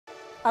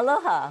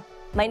Aloha,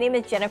 my name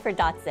is Jennifer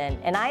Dotson,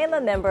 and I am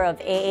a member of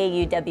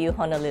AAUW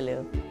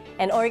Honolulu,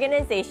 an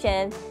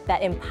organization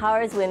that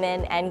empowers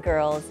women and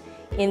girls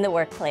in the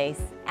workplace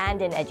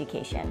and in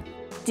education.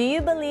 Do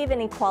you believe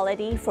in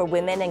equality for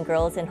women and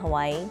girls in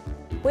Hawaii?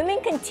 Women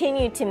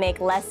continue to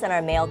make less than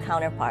our male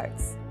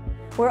counterparts.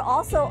 We're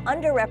also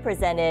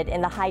underrepresented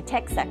in the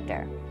high-tech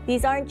sector.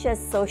 These aren't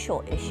just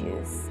social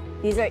issues.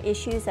 These are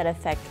issues that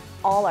affect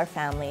all our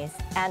families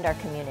and our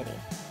community.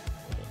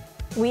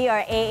 We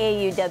are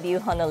AAUW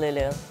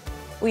Honolulu.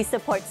 We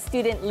support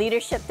student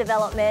leadership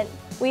development.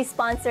 We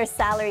sponsor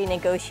salary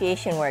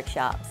negotiation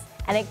workshops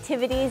and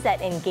activities that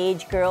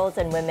engage girls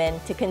and women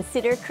to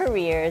consider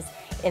careers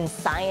in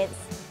science,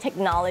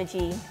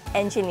 technology,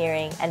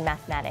 engineering, and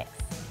mathematics.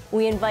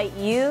 We invite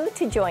you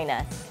to join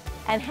us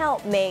and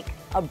help make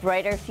a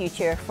brighter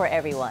future for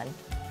everyone.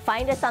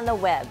 Find us on the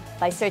web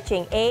by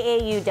searching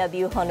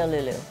AAUW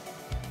Honolulu,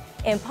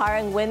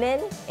 empowering women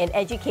in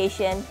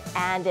education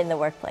and in the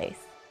workplace.